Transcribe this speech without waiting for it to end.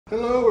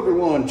Hello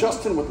everyone,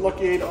 Justin with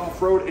Lucky 8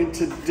 Off-Road, and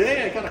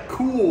today I got a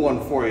cool one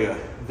for you.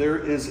 There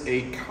is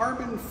a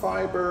carbon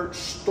fiber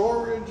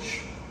storage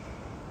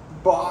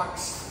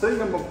box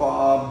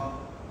thingamabob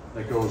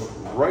that goes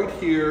right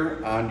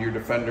here on your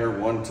Defender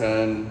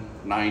 110,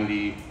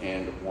 90,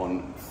 and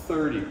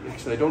 130.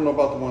 Actually, I don't know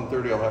about the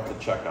 130, I'll have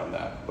to check on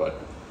that, but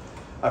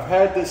I've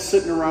had this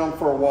sitting around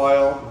for a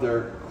while.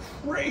 They're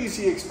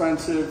crazy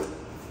expensive,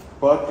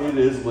 but it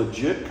is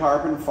legit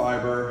carbon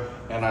fiber,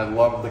 and I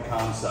love the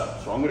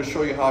concept. So I'm going to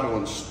show you how to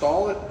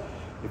install it.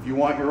 If you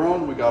want your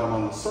own, we got them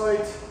on the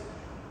site,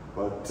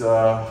 but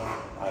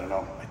I don't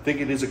know. I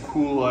think it is a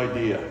cool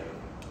idea.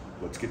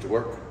 Let's get to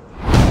work.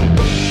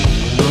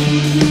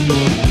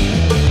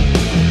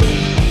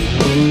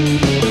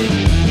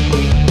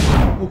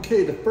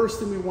 Okay, the first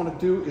thing we want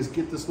to do is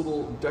get this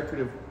little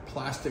decorative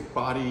plastic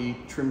body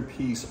trim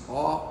piece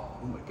off.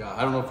 Oh my God,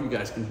 I don't know if you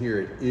guys can hear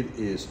it. It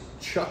is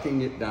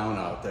chucking it down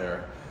out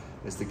there.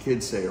 As the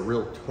kids say, a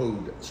real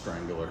toad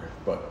strangler.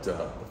 But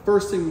the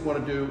first thing we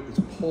want to do is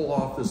pull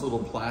off this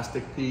little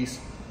plastic piece.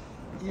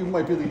 You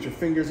might be able to get your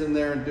fingers in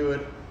there and do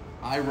it.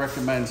 I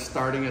recommend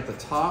starting at the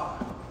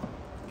top,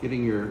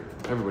 getting your,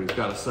 everybody's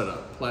got a set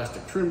of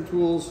plastic trim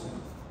tools.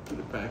 Put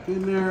it back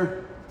in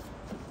there.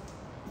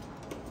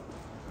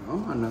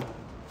 Come on now,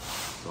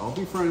 let's all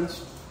be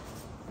friends.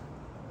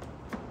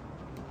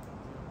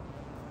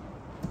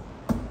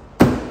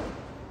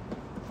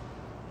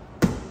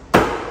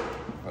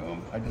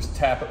 Boom. I just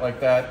tap it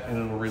like that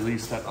and it'll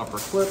release that upper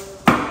clip.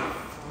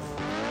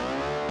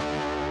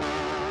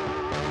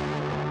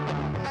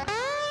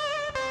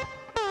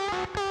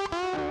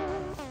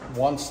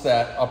 Once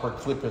that upper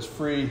clip is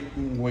free, you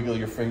can wiggle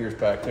your fingers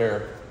back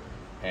there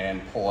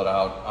and pull it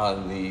out.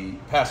 On the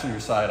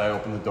passenger side, I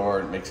open the door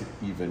and it makes it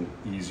even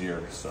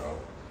easier. So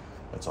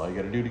that's all you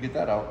gotta do to get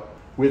that out.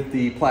 With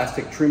the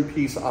plastic trim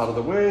piece out of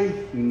the way,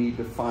 you need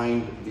to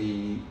find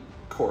the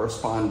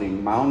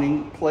corresponding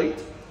mounting plate.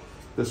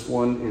 This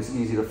one is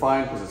easy to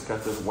find because it's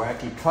got this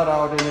wacky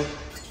cutout in it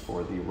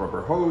for the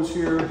rubber hose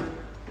here.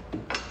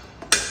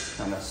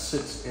 Kind of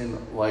sits in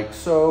like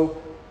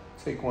so.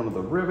 Take one of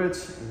the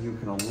rivets and you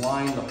can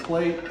align the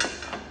plate.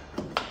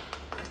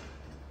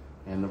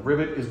 And the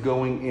rivet is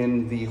going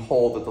in the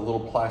hole that the little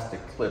plastic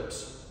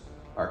clips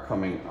are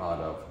coming out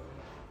of.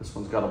 This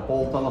one's got a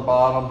bolt on the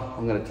bottom.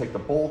 I'm gonna take the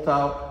bolt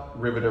out,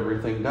 rivet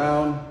everything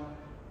down,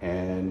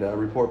 and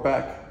report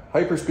back.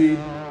 Hyperspeed.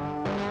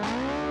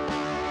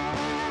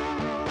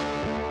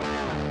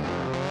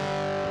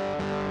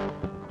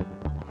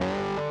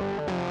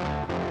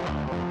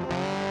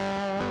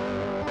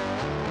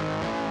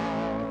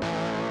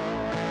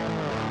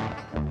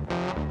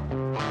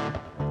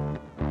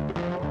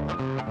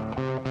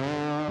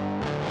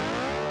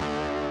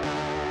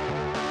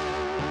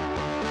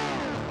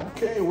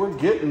 Okay, we're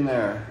getting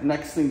there.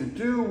 Next thing to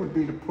do would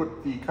be to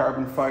put the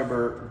carbon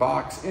fiber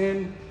box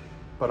in,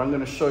 but I'm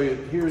gonna show you,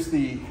 here's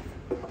the,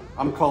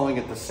 I'm calling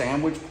it the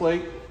sandwich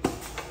plate.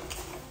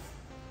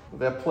 What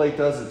that plate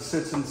does, it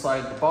sits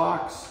inside the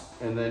box,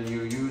 and then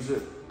you use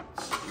it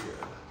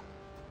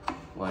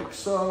like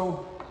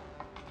so.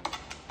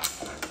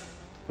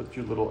 Put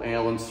your little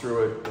Allens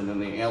through it, and then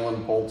the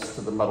Allen bolts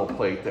to the metal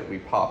plate that we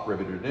pop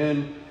riveted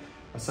in,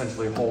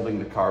 essentially holding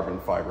the carbon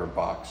fiber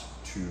box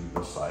to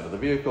the side of the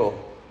vehicle.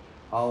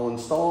 I'll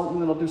install it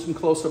and then I'll do some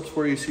close-ups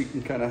for you so you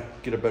can kind of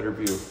get a better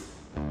view.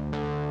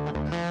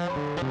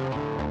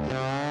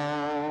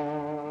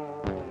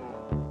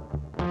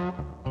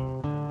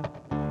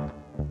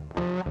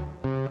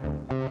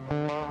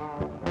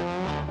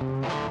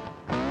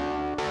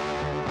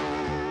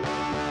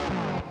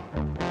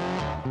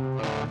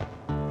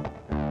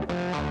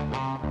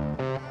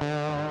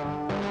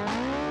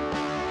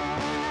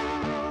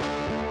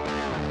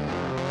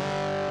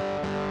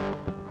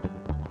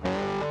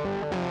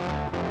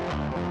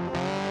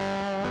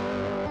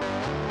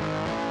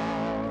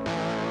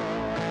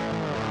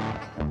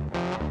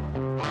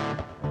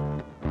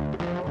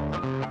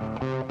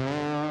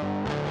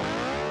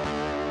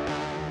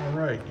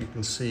 You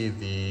can see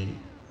the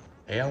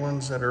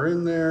Allens that are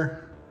in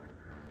there.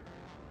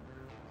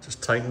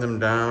 Just tighten them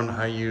down.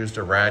 I used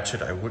a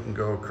ratchet. I wouldn't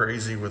go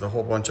crazy with a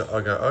whole bunch of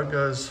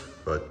uggas,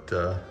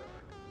 but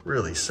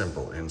really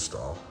simple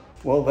install.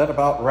 Well, that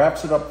about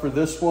wraps it up for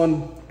this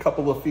one. A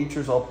couple of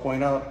features I'll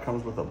point out. It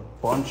comes with a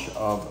bunch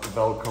of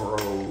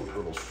Velcro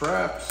little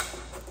straps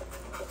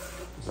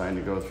designed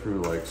to go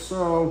through like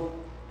so.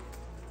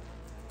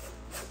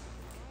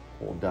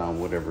 Hold down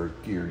whatever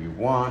gear you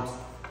want.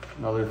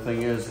 Another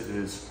thing is, it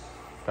is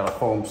got a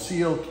foam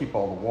seal, keep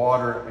all the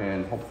water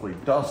and hopefully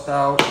dust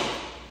out.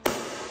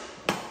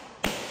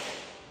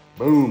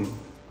 Boom,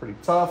 pretty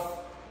tough.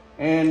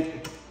 And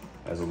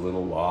has a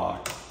little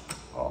lock.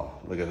 Oh,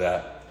 look at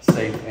that,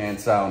 safe and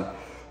sound.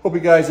 Hope you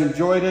guys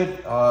enjoyed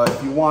it.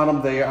 If you want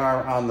them, they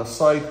are on the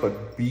site,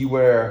 but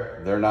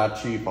beware, they're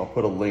not cheap. I'll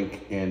put a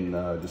link in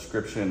the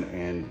description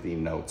and the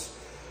notes.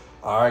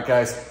 All right,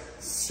 guys,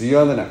 see you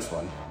on the next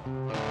one.